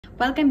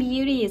Welcome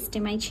beauties to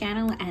my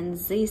channel, and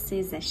this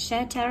is a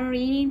shadow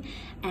reading,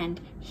 and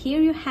here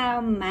you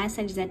have a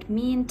message that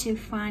mean to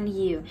find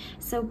you.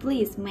 So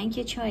please make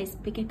your choice,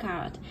 pick a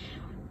card,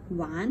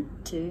 1,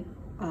 2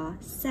 or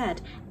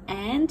set,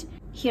 and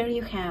here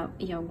you have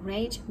your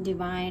great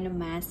divine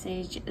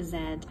message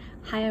that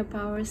higher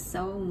power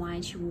so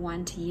much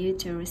want you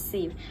to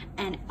receive.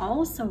 And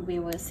also we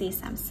will see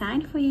some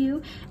sign for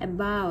you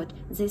about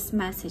this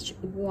message,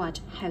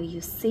 what have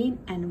you seen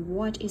and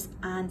what is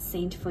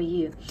unseen for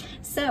you.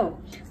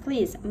 So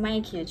please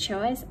make your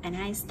choice, and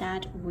I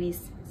start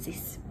with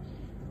this.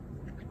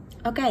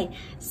 Okay,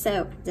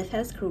 so the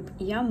first group,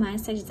 your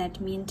message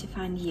that mean to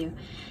find you.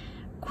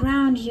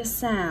 Ground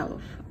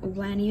yourself.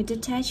 When you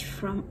detach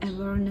from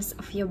awareness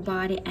of your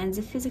body and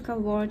the physical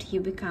world, you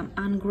become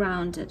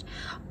ungrounded.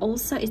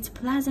 Also, it's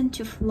pleasant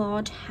to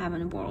float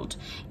heavenward.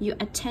 Your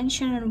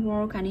attention and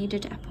work are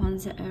needed upon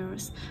the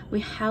earth. We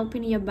help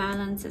in your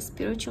balance the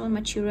spiritual and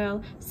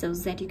material so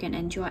that you can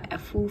enjoy a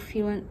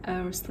fulfilling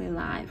earthly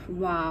life.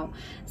 Wow,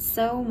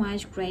 so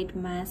much great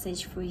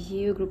message for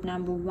you, group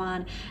number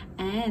 1.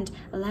 And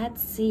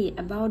let's see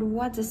about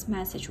what this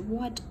message,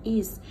 what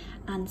is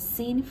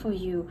unseen for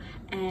you,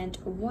 and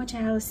what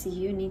else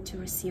you need to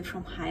receive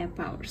from higher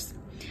powers.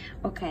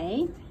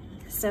 Okay,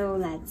 so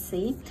let's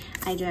see.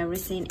 I do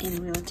everything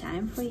in real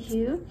time for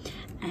you,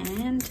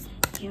 and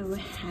here we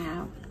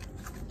have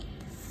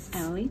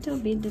a little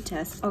bit the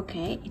test.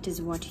 Okay, it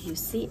is what you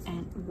see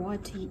and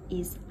what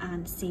is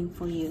unseen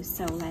for you.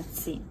 So let's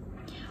see.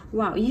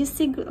 Wow, you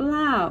see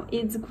love.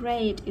 It's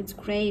great, it's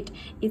great.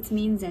 It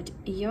means that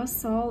your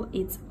soul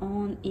is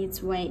on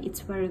its way.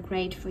 It's very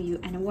great for you.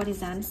 And what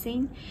is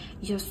unseen?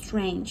 You're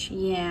strange.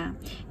 Yeah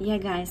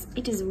guys,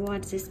 it is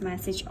what this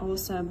message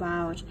also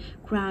about.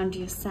 Ground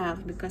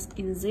yourself, because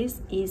in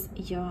this is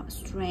your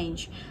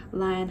strange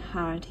lion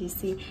heart. You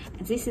see,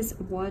 this is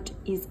what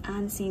is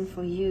unseen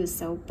for you,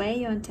 so pay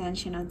your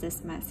attention on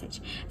this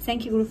message.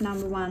 Thank you, group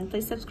number 1.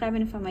 Please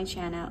subscribe for my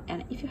channel,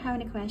 and if you have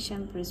any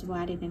question, please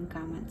write it in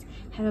comments.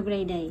 Have a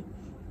great day.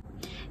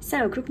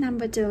 So group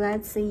number 2,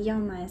 let's see your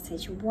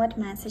message. What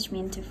message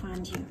mean to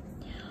find you?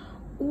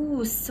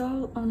 Ooh,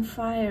 soul on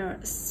fire,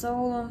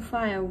 soul on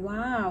fire.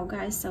 Wow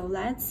guys, so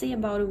let's see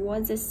about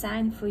what this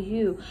sign for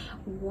you,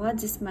 what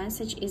this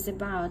message is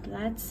about.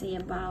 Let's see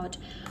about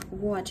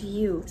what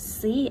you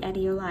see at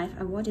your life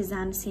and what is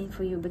unseen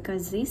for you,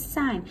 because this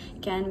sign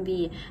can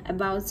be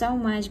about so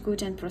much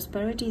good and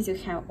prosperities you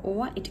have,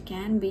 or it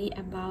can be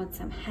about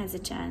some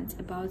hesitance,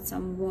 about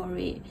some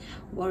worries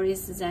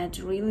that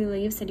really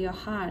lives at your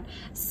heart.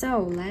 So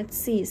let's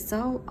see,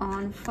 soul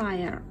on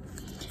fire.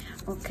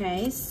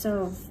 Okay,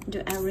 so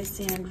do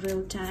everything in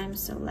real time.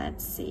 So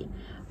let's see,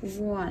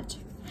 what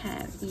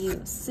have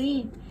you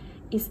see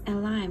is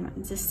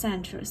alignment, the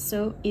center.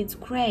 So it's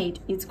great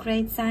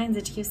sign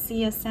that you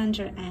see your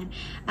center, and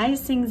I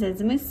think that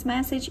this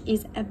message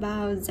is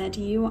about that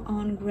you are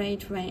on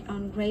great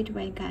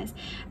way guys.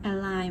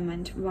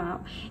 Alignment,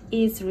 wow,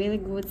 it's really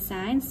good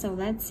sign. So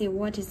let's see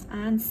what is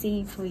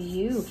unseen for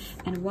you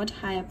and what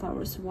higher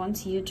powers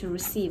want you to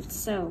receive.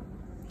 So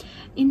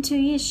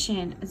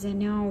intuition, the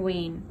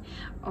knowing.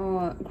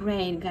 Oh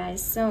great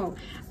guys, so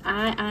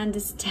I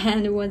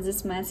understand what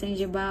this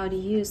message about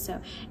you.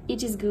 So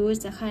it is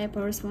good, the higher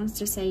powers wants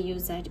to say you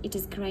that it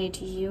is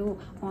great, you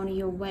on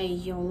your way,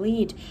 you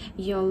lead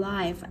your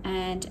life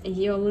and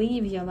you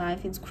live your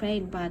life. It's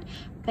great, but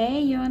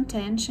pay your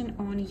attention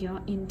on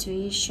your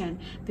intuition,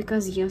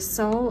 because your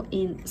soul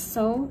is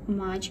so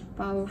much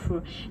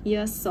powerful.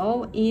 Your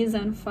soul is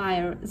on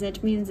fire.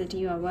 That means that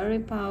you are very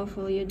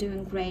powerful, you're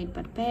doing great,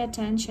 but pay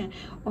attention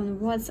on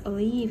what's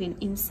living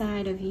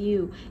inside of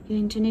you. Your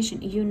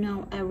intuition, you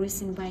know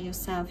everything by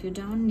yourself. You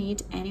don't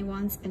need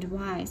anyone's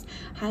advice.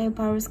 Higher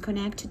powers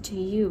connected to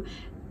you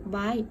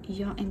by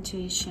your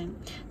intuition.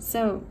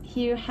 So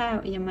here you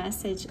have your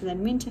message that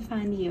mean to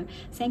find you.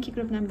 Thank you,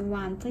 group number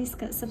 1. Please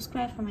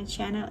subscribe for my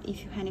channel.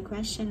 If you have any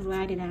question,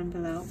 write it down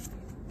below.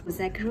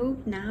 The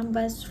group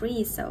number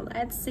 3, so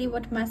let's see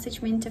what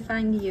message mean to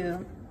find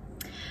you.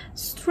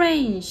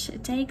 Strange,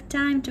 take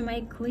time to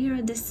make clear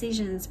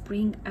decisions,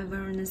 bring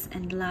awareness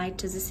and light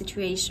to the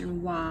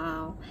situation.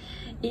 Wow,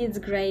 it's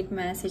great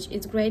message,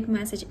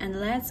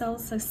 and let's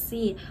also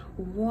see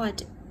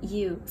what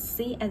you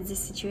see at the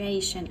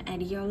situation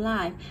at your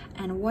life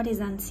and what is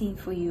unseen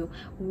for you.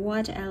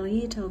 What a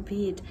little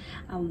bit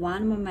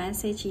one more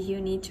message you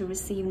need to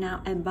receive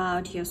now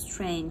about your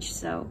strange.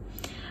 So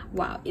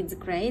wow, it's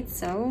great.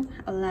 So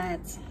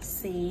let's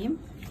see,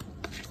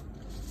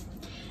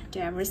 do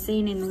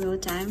everything in real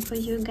time for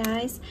you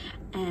guys,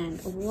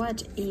 and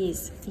what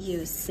is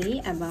you see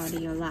about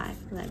your life.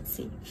 Let's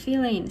see,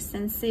 feeling,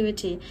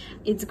 sensitivity.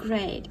 It's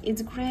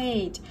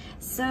great.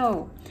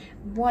 So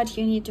what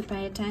you need to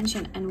pay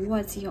attention and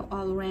what you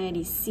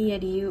already see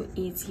at you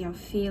is your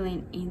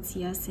feeling, it's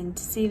your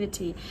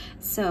sensitivity.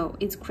 So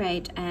it's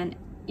great, and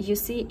you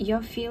see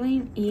your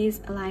feeling is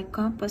like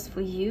compass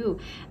for you,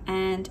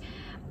 and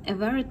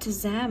aware to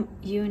them,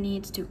 you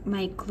need to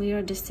make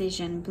clear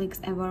decision, brings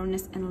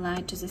awareness and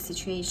light to the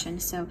situation.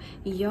 So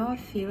your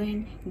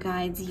feeling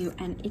guides you,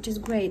 and it is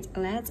great.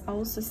 Let's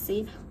also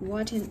see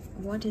what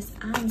is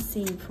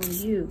unseen for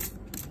you.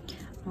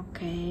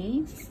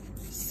 Okay,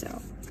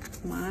 so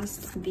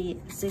must be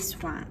this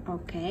one.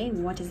 Okay,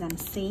 what is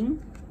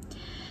unseen?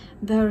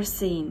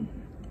 Birthing,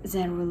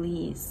 the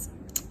release.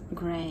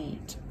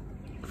 Great,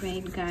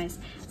 guys.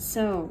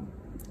 So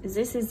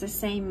this is the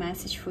same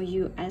message for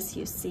you as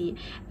you see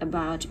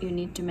about you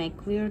need to make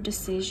clear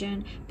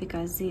decision,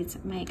 because it's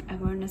make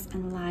awareness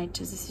and light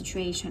to the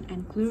situation,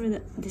 and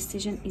clear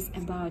decision is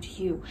about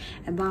you,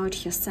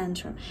 about your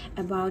center,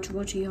 about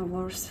what you are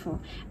worth for,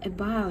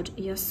 about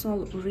your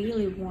soul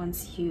really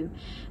wants you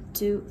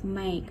to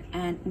make.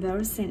 And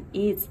birthing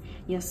is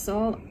your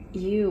soul,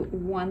 you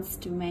wants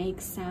to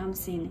make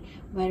something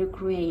very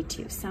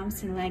creative,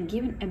 something like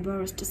giving a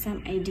birth to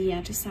some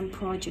idea, to some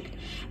project,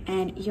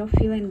 and your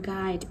feeling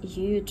guide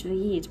you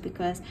to it,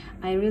 because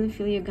I really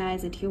feel, you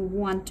guys, that you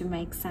want to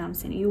make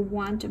something, you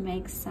want to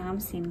make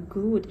something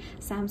good,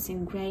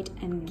 something great,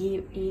 and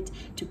give it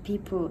to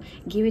people,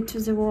 give it to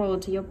the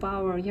world, your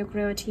power, your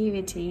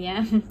creativity.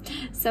 Yeah.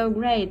 So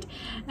great.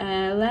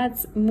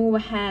 Let's move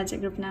ahead.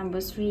 Group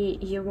number 3,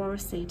 you're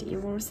worth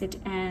it,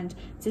 and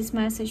this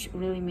message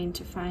really meant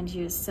to find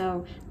you.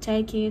 So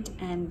take it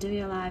and do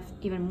your life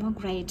even more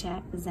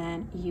greater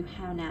than you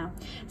have now.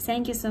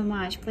 Thank you so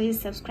much. Please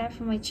subscribe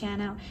for my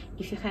channel.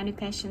 If you have any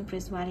question,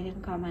 please write it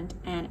in comment,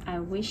 and I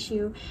wish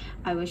you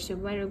a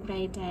very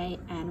great day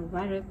and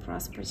very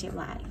prosperous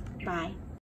life. Bye.